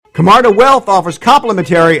Camarda Wealth offers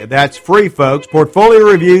complimentary, that's free, folks, portfolio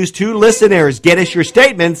reviews to listeners. Get us your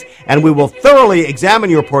statements, and we will thoroughly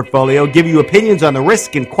examine your portfolio, give you opinions on the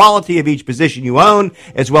risk and quality of each position you own,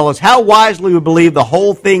 as well as how wisely we believe the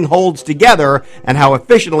whole thing holds together and how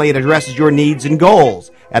efficiently it addresses your needs and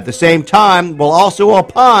goals. At the same time, we'll also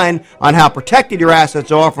opine on how protected your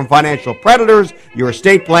assets are from financial predators, your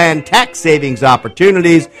estate plan, tax savings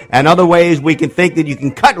opportunities, and other ways we can think that you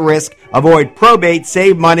can cut risk, avoid probate,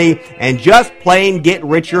 save money, and just plain get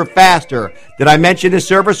richer faster. Did I mention this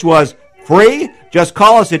service was free? Just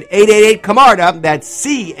call us at 888-CAMARDA, that's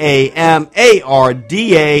C-A-M-A-R-D-A,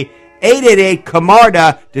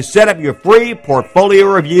 888-CAMARDA to set up your free portfolio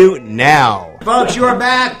review now. Folks, you're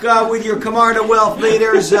back with your Camarda Wealth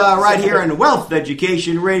Leaders right here in Wealth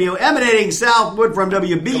Education Radio, emanating southward from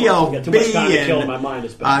WBOB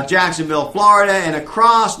in Jacksonville, Florida, and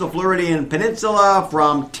across the Floridian Peninsula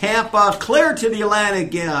from Tampa clear to the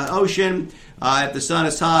Atlantic Ocean. If the sun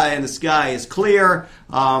is high and the sky is clear,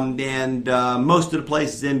 and most of the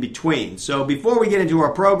places in between. So before we get into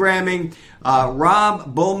our programming,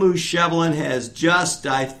 Rob Bullmoose-Shevlin has just,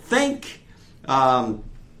 I think,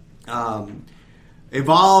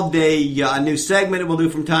 evolved a new segment that we'll do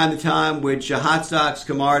from time to time, which Hot Stocks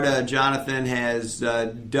Camarda Jonathan has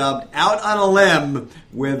dubbed Out on a Limb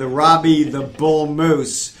with Robbie the Bull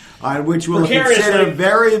Moose. Which will consider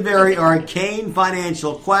very, very arcane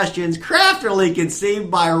financial questions, craftily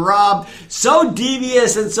conceived by Rob, so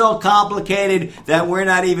devious and so complicated that we're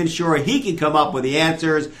not even sure he can come up with the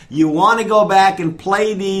answers. You want to go back and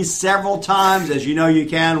play these several times, as you know you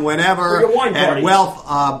can whenever, at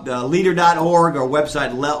wealthleader.org or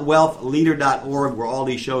website wealthleader.org, where all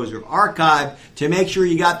these shows are archived, to make sure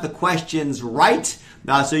you got the questions right.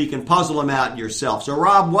 So you can puzzle them out yourself. So,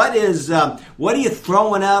 Rob, what are you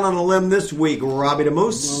throwing out on a limb this week, Robbie the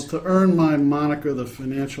Moose? Well, to earn my moniker, the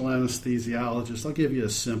financial anesthesiologist, I'll give you a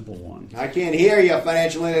simple one. I can't hear you,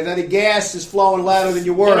 financial anesthesiologist. The gas is flowing louder than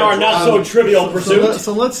your words. In our not-so-trivial pursuit.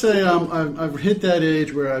 So let's say I've hit that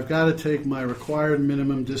age where I've got to take my required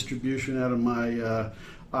minimum distribution out of my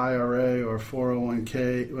IRA or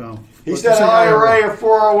 401k. Well, he said IRA or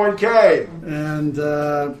 401k. And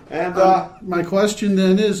my question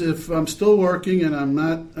then is, if I'm still working and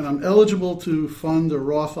I'm eligible to fund a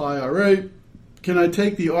Roth IRA, can I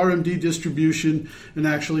take the RMD distribution and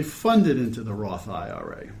actually fund it into the Roth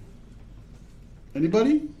IRA?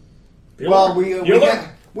 Anybody? Well,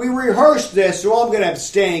 we rehearsed this, so I'm going to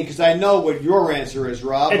abstain because I know what your answer is,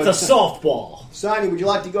 Rob. It's a softball. Sonny, would you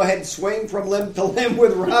like to go ahead and swing from limb to limb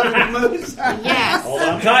with Robbie the Moose? Yes. Hold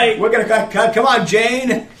on tight. We're going to cut. Come on,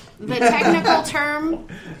 Jane. The technical term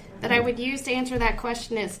that I would use to answer that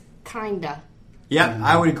question is kinda. Yep,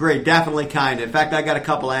 I would agree. Definitely kinda. In fact, I got a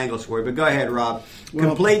couple angles for you, but go ahead, Rob.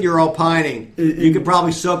 Complete your opining. You could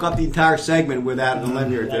probably soak up the entire segment without the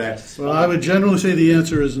limb here today. Well, I would generally say the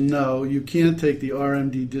answer is no. You can't take the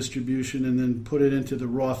RMD distribution and then put it into the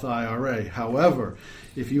Roth IRA. However,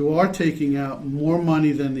 if you are taking out more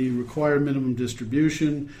money than the required minimum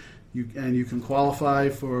distribution, you can qualify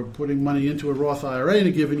for putting money into a Roth IRA in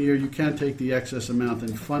a given year, you can take the excess amount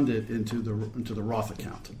and fund it into the Roth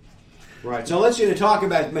account. Right. So let's talk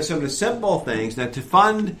about some of the simple things. Now, to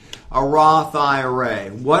fund a Roth IRA,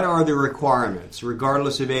 what are the requirements,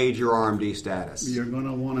 regardless of age or RMD status? You're going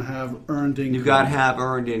to want to have earned income. You've got to have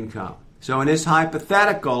earned income. So in this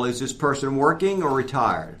hypothetical, is this person working or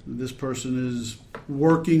retired? This person is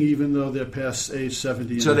working even though they're past age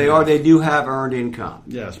 70. So they do have earned income.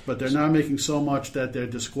 Yes, but they're not making so much that they're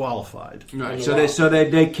disqualified. Right. So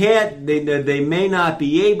they can't. They may not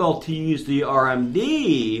be able to use the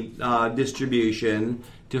RMD distribution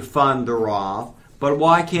to fund the Roth. But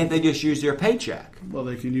why can't they just use their paycheck? Well,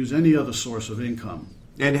 they can use any other source of income.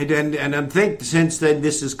 And I think since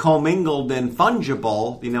this is commingled and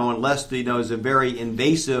fungible, unless there's a very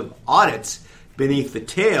invasive audits beneath the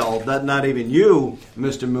tail that not even you,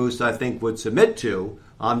 Mr. Moose, I think would submit to.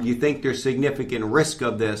 Do you think there's significant risk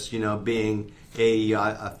of this, being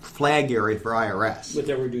a flag area for IRS with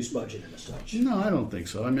their reduced budget and such? No, I don't think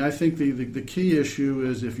so. I mean, I think the key issue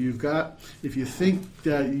is if you think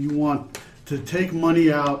that you want to take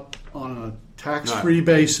money out on a tax-free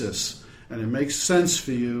basis. And it makes sense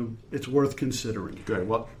for you, it's worth considering. Good.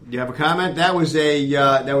 Well, do you have a comment? That was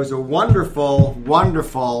a wonderful.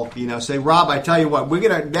 Say, Rob, I tell you what,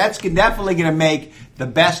 that's definitely gonna make the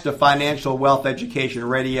best of Financial Wealth Education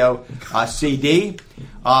Radio CD.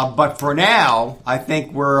 But for now, I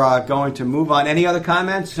think we're going to move on. Any other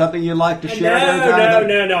comments? Something you'd like to share?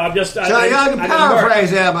 No. I'm just. So you can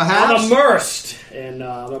paraphrase that, I'm immersed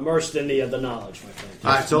in the knowledge, my friend.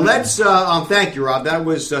 All right, so let's thank you, Rob. That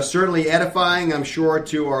was certainly edifying, I'm sure,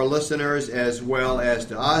 to our listeners as well as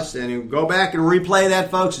to us. And go back and replay that,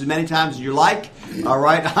 folks, as many times as you like. All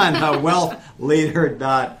right, on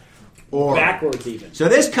wealthleader.org. Backwards, even. So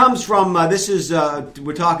this comes from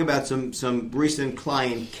we're talking about some recent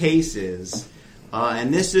client cases,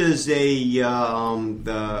 and this is an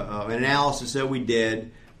analysis that we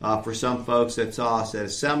did for some folks that saw us at a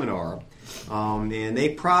seminar. And they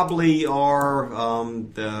probably are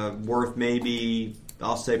worth maybe,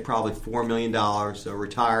 I'll say probably $4 million. So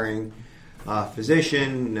retiring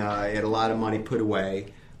physician, had a lot of money put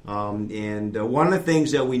away. And one of the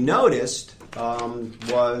things that we noticed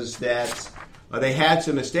was that they had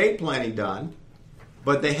some estate planning done,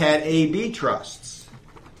 but they had A/B trusts.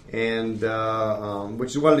 And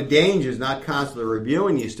which is one of the dangers, not constantly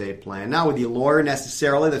reviewing the estate plan. Not with your lawyer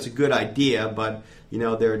necessarily, that's a good idea, but you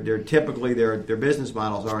know, they're typically their business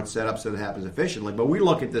models aren't set up so that it happens efficiently. But we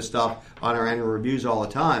look at this stuff on our annual reviews all the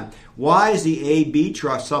time. Why is the A/B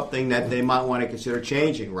trust something that they might want to consider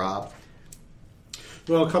changing, Rob?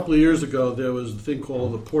 Well, a couple of years ago, there was a thing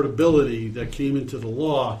called the portability that came into the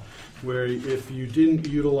law, where if you didn't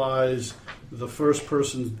utilize the first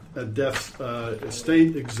person's death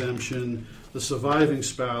estate exemption, the surviving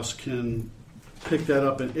spouse can pick that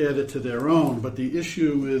up and add it to their own. But the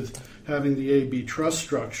issue with having the A/B trust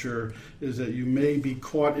structure is that you may be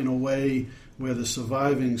caught in a way where the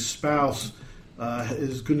surviving spouse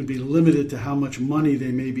is going to be limited to how much money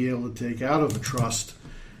they may be able to take out of a trust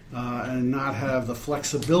and not have the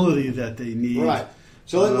flexibility that they need. Right.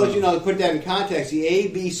 So let's put that in context. The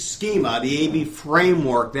A/B schema, the A/B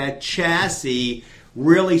framework, that chassis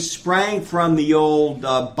really sprang from the old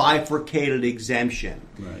bifurcated exemption,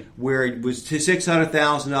 right, where it was to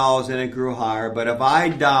 $600,000 and it grew higher. But if I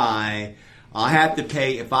die, I have to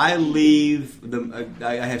pay. If I leave,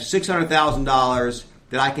 I have $600,000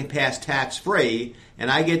 that I can pass tax free, and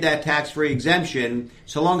I get that tax free exemption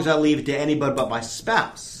so long as I leave it to anybody but my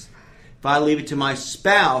spouse. If I leave it to my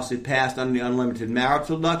spouse, it passed under the unlimited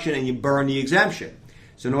marital deduction, and you burn the exemption.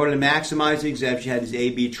 So in order to maximize the exemption, you had this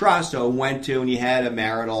A/B trust, so it went to, and you had a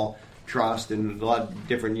marital trust and a lot of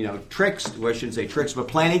different, tricks, well, I shouldn't say tricks, but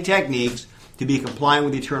planning techniques to be compliant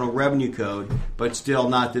with the Internal Revenue Code, but still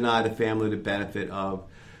not deny the family the benefit of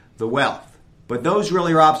the wealth. But those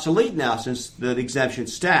really are obsolete now since the exemption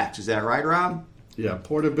stacks. Is that right, Rob? Yeah,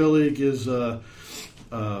 portability gives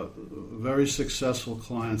very successful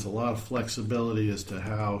clients a lot of flexibility as to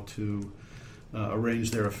how to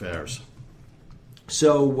arrange their affairs.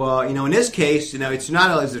 So, in this case, it's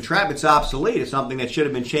not as a trap, it's obsolete. It's something that should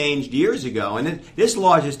have been changed years ago. And this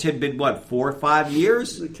law just had been, 4 or 5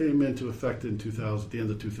 years? It came into effect in the end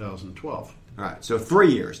of 2012. All right, so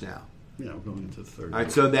 3 years now. Yeah, we're going into the third. All right,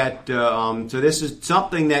 so that so this is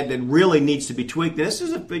something that really needs to be tweaked. This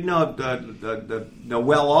is a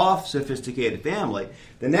well-off, sophisticated family.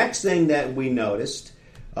 The next thing that we noticed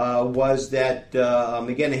was that,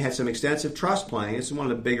 again, they had some extensive trust planning. This is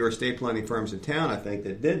one of the bigger estate planning firms in town, I think,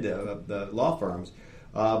 that did the law firms.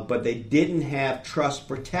 But they didn't have trust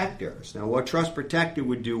protectors. Now, what trust protector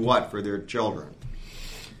would do what for their children?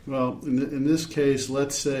 Well, in this case,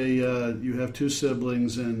 let's say you have two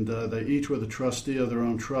siblings and they each were the trustee of their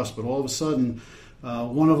own trust, but all of a sudden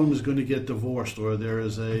one of them is going to get divorced, or there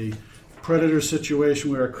is a creditor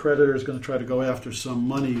situation where a creditor is going to try to go after some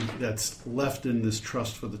money that's left in this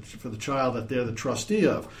trust for the child that they're the trustee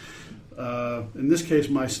of. In this case,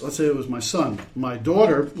 let's say it was my son. My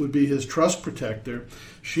daughter would be his trust protector.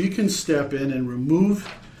 She can step in and remove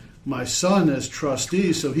my son as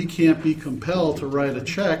trustee so he can't be compelled to write a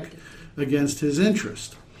check against his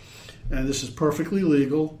interest. And this is perfectly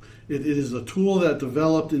legal. It is a tool that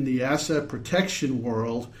developed in the asset protection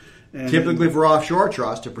world. And typically for offshore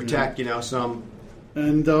trust to protect, some.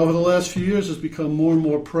 And over the last few years, it's become more and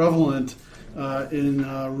more prevalent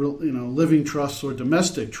in living trusts or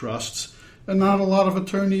domestic trusts, and not a lot of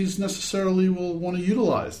attorneys necessarily will want to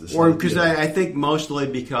utilize this. Or because I think mostly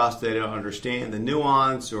because they don't understand the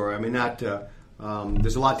nuance, or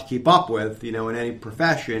there's a lot to keep up with, in any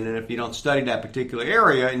profession, and if you don't study that particular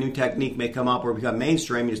area, a new technique may come up or become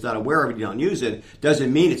mainstream. You're just not aware of it. You don't use it.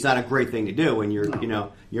 Doesn't mean it's not a great thing to do, and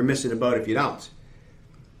you're missing a boat if you don't.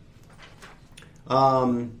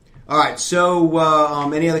 All right.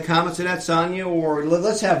 So, any other comments on that, Sonia? Or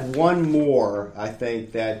let's have one more. I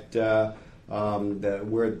think that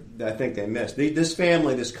where I think they missed. This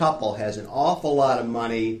family, this couple, has an awful lot of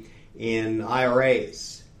money in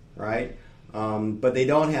IRAs, right? But they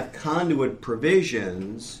don't have conduit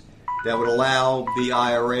provisions that would allow the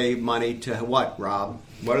IRA money to what, Rob?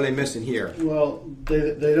 What are they missing here? Well,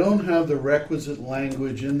 they don't have the requisite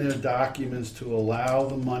language in their documents to allow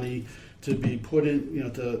the money to be put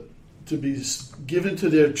in, to be given to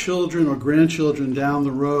their children or grandchildren down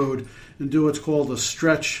the road and do what's called a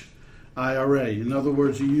stretch IRA. In other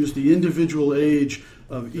words, you use the individual age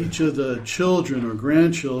of each of the children or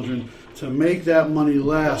grandchildren to make that money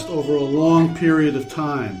last over a long period of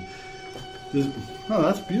time. Oh,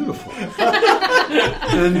 that's beautiful.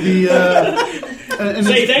 And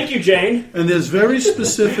Say thank you, Jane. And there's very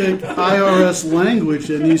specific IRS language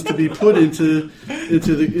that needs to be put into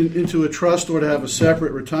a trust or to have a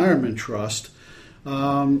separate retirement trust.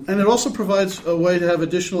 And it also provides a way to have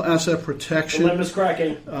additional asset protection. The limb is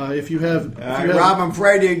cracking. If you have, Rob, I'm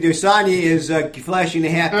afraid Sonia is flashing the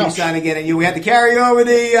half peace sign again, and we have to carry over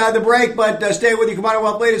the break. But stay with you, Camarda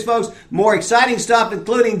Wealth Leaders, folks. More exciting stuff,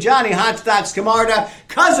 including Johnny Hot Stocks Camarda,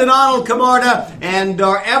 cousin Arnold Camarda, and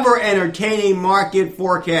our ever entertaining market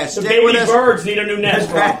forecast. The Stay baby with us. birds need a new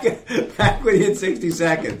nest. Back with you in 60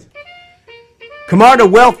 seconds. Camarda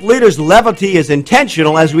Wealth Leaders levity is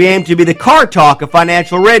intentional as we aim to be the car talk of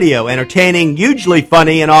financial radio, entertaining, hugely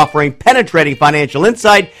funny, and offering penetrating financial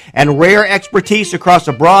insight and rare expertise across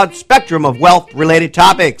a broad spectrum of wealth-related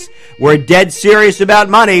topics. We're dead serious about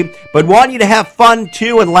money, but want you to have fun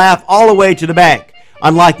too and laugh all the way to the bank.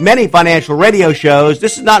 Unlike many financial radio shows,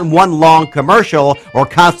 this is not one long commercial or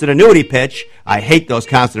constant annuity pitch. I hate those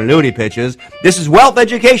constant annuity pitches. This is wealth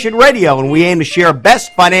education radio, and we aim to share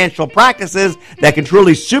best financial practices that can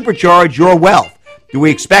truly supercharge your wealth. Do we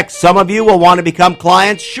expect some of you will want to become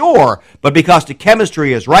clients? Sure, but because the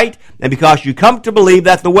chemistry is right, and because you come to believe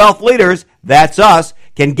that the wealth leaders, that's us,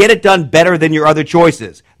 can get it done better than your other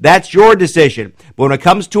choices. That's your decision. But when it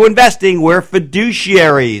comes to investing, we're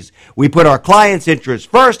fiduciaries. We put our clients' interests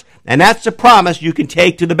first, and that's a promise you can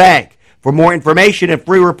take to the bank. For more information and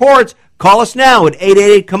free reports, call us now at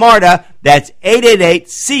 888-CAMARDA. That's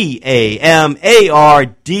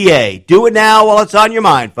 888-CAMARDA. Do it now while it's on your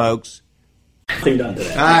mind, folks. All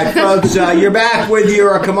right, folks, you're back with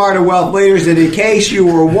your Camarda Wealth Leaders, and in case you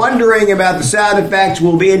were wondering about the sound effects,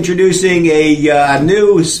 we'll be introducing a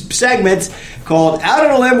new segment called Out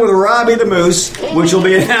on a Limb with Robbie the Moose, which will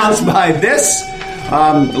be announced by this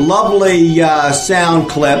lovely sound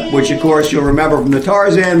clip, which, of course, you'll remember from the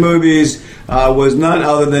Tarzan movies, was none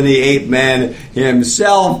other than the ape man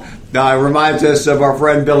himself. It reminds us of our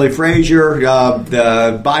friend Billy Frazier,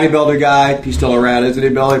 the bodybuilder guy. He's still around, isn't he,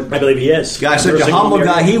 Billy? I believe he is. Guy's such a humble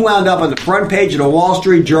guy. He wound up on the front page of the Wall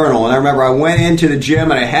Street Journal. And I remember I went into the gym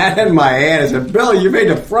and I had it in my hand. I said, Billy, you made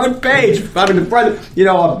the front page. I mean, the front,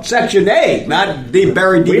 of Section A, not deep,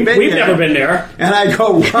 buried deep in. We've never been there. And I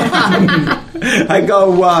go,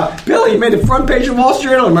 Billy, you made the front page of Wall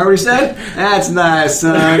Street Journal. Remember what he said? That's nice,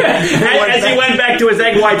 son. As he went back to his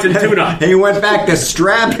egg whites and tuna. He went back to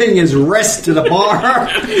strapping his wrist to the bar.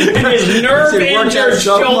 His nerve-injured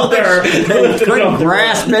shoulder. They couldn't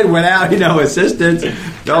grasp it without, assistance.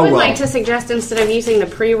 I would like to suggest, instead of using the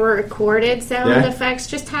pre-recorded sound effects,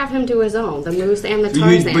 just have him do his own, the moose and the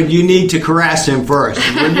Tarzan. But you need to caress him first.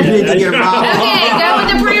 You need to get him out. Okay, go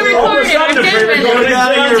with the pre-recorded.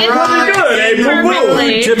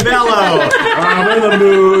 Mood to bellow. I'm in the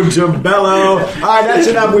mood to bellow. All right, that's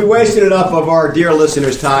enough. We wasted enough of our dear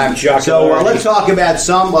listeners' time. So let's talk about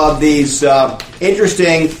some of these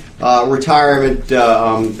interesting retirement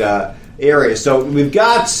areas. So we've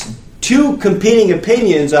got two competing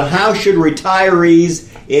opinions on how should retirees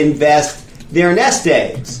invest their nest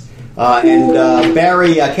eggs.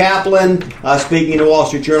 Barry Kaplan, speaking to Wall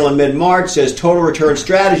Street Journal in mid-March, says total return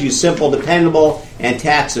strategy is simple, dependable, and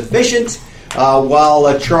tax efficient.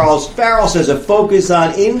 While Charles Farrell says a focus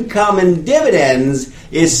on income and dividends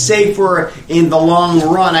is safer in the long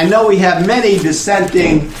run. I know we have many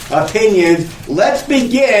dissenting opinions. Let's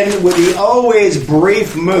begin with the always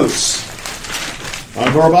brief Moose.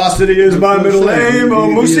 Encore City is my middle name,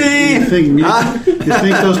 Moosey. You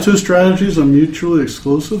think those two strategies are mutually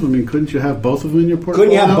exclusive? I mean, couldn't you have both of them in your portfolio?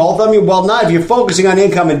 Couldn't you have both of them? Well, not if you're focusing on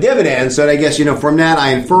income and dividends. So I guess, from that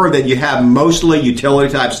I infer that you have mostly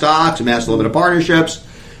utility-type stocks, master limited partnerships.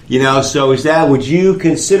 So would you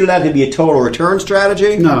consider that to be a total return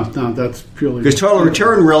strategy? No, that's purely... Because total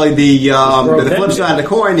return, really, the flip side of the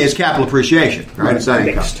coin is capital appreciation, right? It's not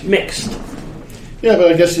income. Mixed. Yeah,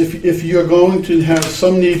 but I guess if you're going to have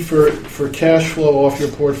some need for cash flow off your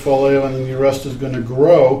portfolio and then the rest is going to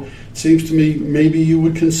grow, it seems to me maybe you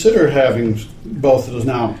would consider having both of those.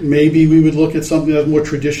 Now, maybe we would look at something that's more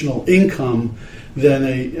traditional income than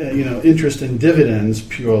interest in dividends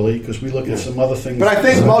purely, because we look at some other things. But I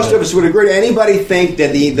think most of us would agree. Anybody think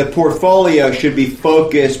that the portfolio should be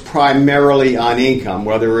focused primarily on income,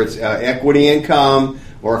 whether it's equity income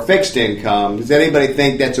or a fixed income, does anybody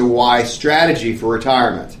think that's a wise strategy for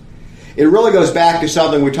retirement? It really goes back to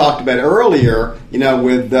something we talked about earlier,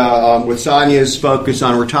 with Sonia's focus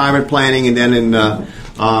on retirement planning, and then and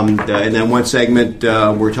then one segment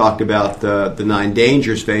we talked about the 9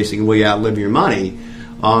 dangers facing will you outlive your money,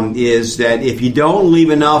 is that if you don't leave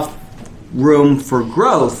enough room for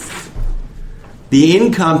growth, the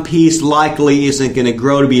income piece likely isn't going to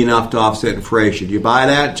grow to be enough to offset inflation. Do you buy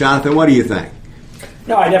that, Jonathan? What do you think?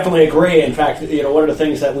 No, I definitely agree. In fact, one of the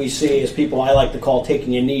things that we see is people I like to call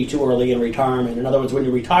taking a knee too early in retirement. In other words, when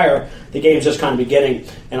you retire, the game's just kind of beginning.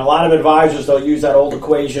 And a lot of advisors, they'll use that old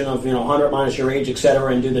equation of 100 minus your age, et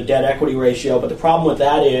cetera, and do the debt equity ratio. But the problem with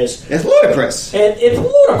that is it's ludicrous. It's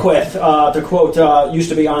ludicrous. To quote, used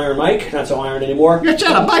to be Iron Mike, not so iron anymore. You're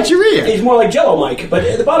trying to bite your ear. He's more like Jello Mike.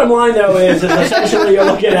 But the bottom line, though, is essentially you're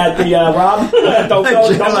looking at the Rob. don't rattle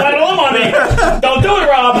him on me. Don't do it,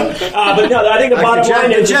 Rob. But no, I think the bottom line.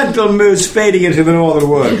 The gentle moose fading into the northern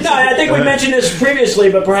woods. No, I think we mentioned this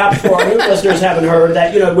previously, but perhaps for our new listeners haven't heard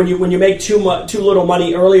that when you make too little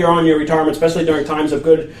money earlier on in your retirement, especially during times of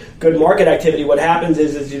good market activity, what happens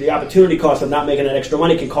is the opportunity cost of not making that extra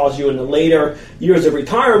money can cause you in the later years of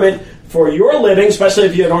retirement for your living, especially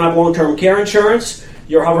if you don't have long-term care insurance.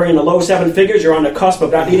 You're hovering in the low 7 figures. You're on the cusp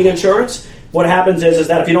of not needing insurance. What happens is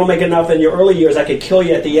that if you don't make enough in your early years, that could kill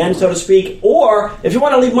you at the end, so to speak. Or if you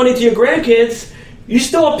want to leave money to your grandkids, you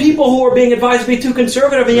still have people who are being advised to be too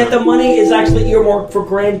conservative, and yet the money is actually earmarked for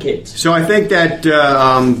grandkids. So I think that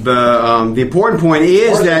the important point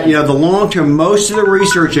is that the long term, most of the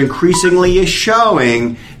research increasingly is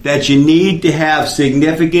showing that you need to have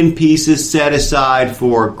significant pieces set aside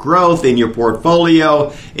for growth in your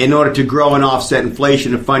portfolio in order to grow and offset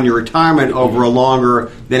inflation and fund your retirement over a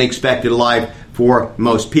longer than expected life for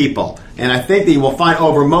most people. And I think that you will find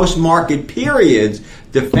over most market periods,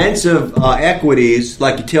 defensive equities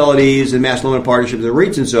like utilities and mass limited partnerships and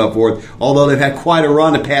REITs and so forth, although they've had quite a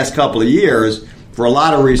run the past couple of years for a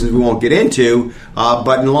lot of reasons we won't get into,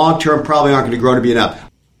 but in the long term probably aren't going to grow to be enough.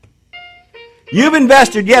 You've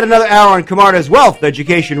invested yet another hour on Camarda's Wealth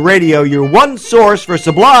Education Radio, your one source for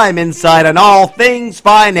sublime insight on all things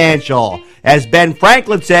financial. As Ben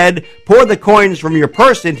Franklin said, pour the coins from your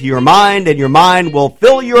purse into your mind, and your mind will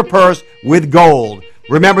fill your purse with gold.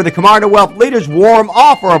 Remember the Camarda Wealth Leader's warm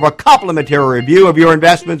offer of a complimentary review of your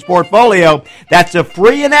investments portfolio. That's a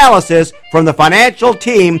free analysis from the financial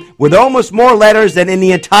team with almost more letters than in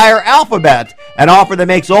the entire alphabet. An offer that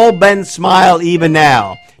makes old Ben smile even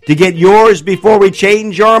now. To get yours before we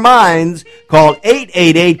change our minds, call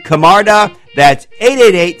 888-CAMARDA. That's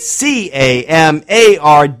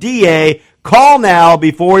 888-CAMARDA. Call now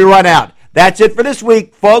before we run out. That's it for this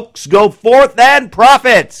week, folks. Go forth and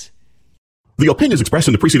profit. The opinions expressed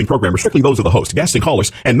in the preceding program are strictly those of the host, guests, and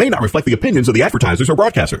callers, and may not reflect the opinions of the advertisers or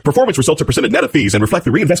broadcaster. Performance results are presented net of fees and reflect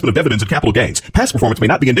the reinvestment of dividends and capital gains. Past performance may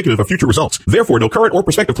not be indicative of future results. Therefore, no current or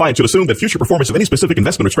prospective client should assume that future performance of any specific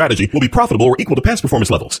investment or strategy will be profitable or equal to past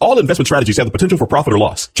performance levels. All investment strategies have the potential for profit or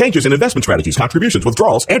loss. Changes in investment strategies, contributions,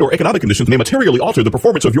 withdrawals, and or economic conditions may materially alter the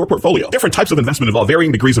performance of your portfolio. Different types of investment involve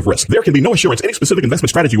varying degrees of risk. There can be no assurance any specific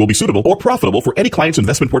investment strategy will be suitable or profitable for any client's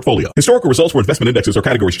investment portfolio. Historical results for investment indexes or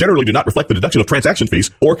categories generally do not reflect the deduction of transaction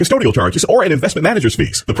fees or custodial charges or an investment manager's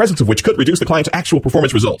fees, the presence of which could reduce the client's actual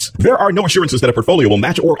performance results. There are no assurances that a portfolio will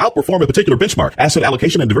match or outperform a particular benchmark. Asset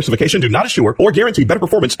allocation and diversification do not assure or guarantee better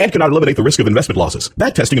performance and cannot eliminate the risk of investment losses.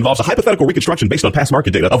 Backtesting involves a hypothetical reconstruction based on past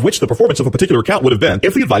market data of which the performance of a particular account would have been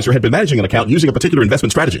if the advisor had been managing an account using a particular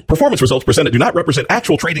investment strategy. Performance results presented do not represent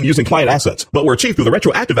actual trading using client assets, but were achieved through the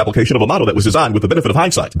retroactive application of a model that was designed with the benefit of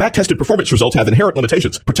hindsight. Backtested performance results have inherent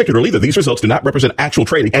limitations, particularly that these results do not represent actual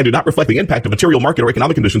trading and do not reflect the impact of material market or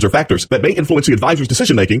economic conditions or factors that may influence the advisor's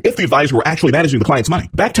decision-making if the advisor were actually managing the client's money.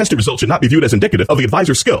 Backtested results should not be viewed as indicative of the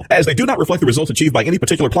advisor's skill, as they do not reflect the results achieved by any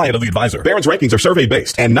particular client of the advisor. Barron's rankings are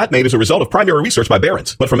survey-based and not made as a result of primary research by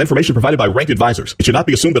Barron's, but from information provided by ranked advisors. It should not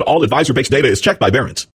be assumed that all advisor-based data is checked by Barron's.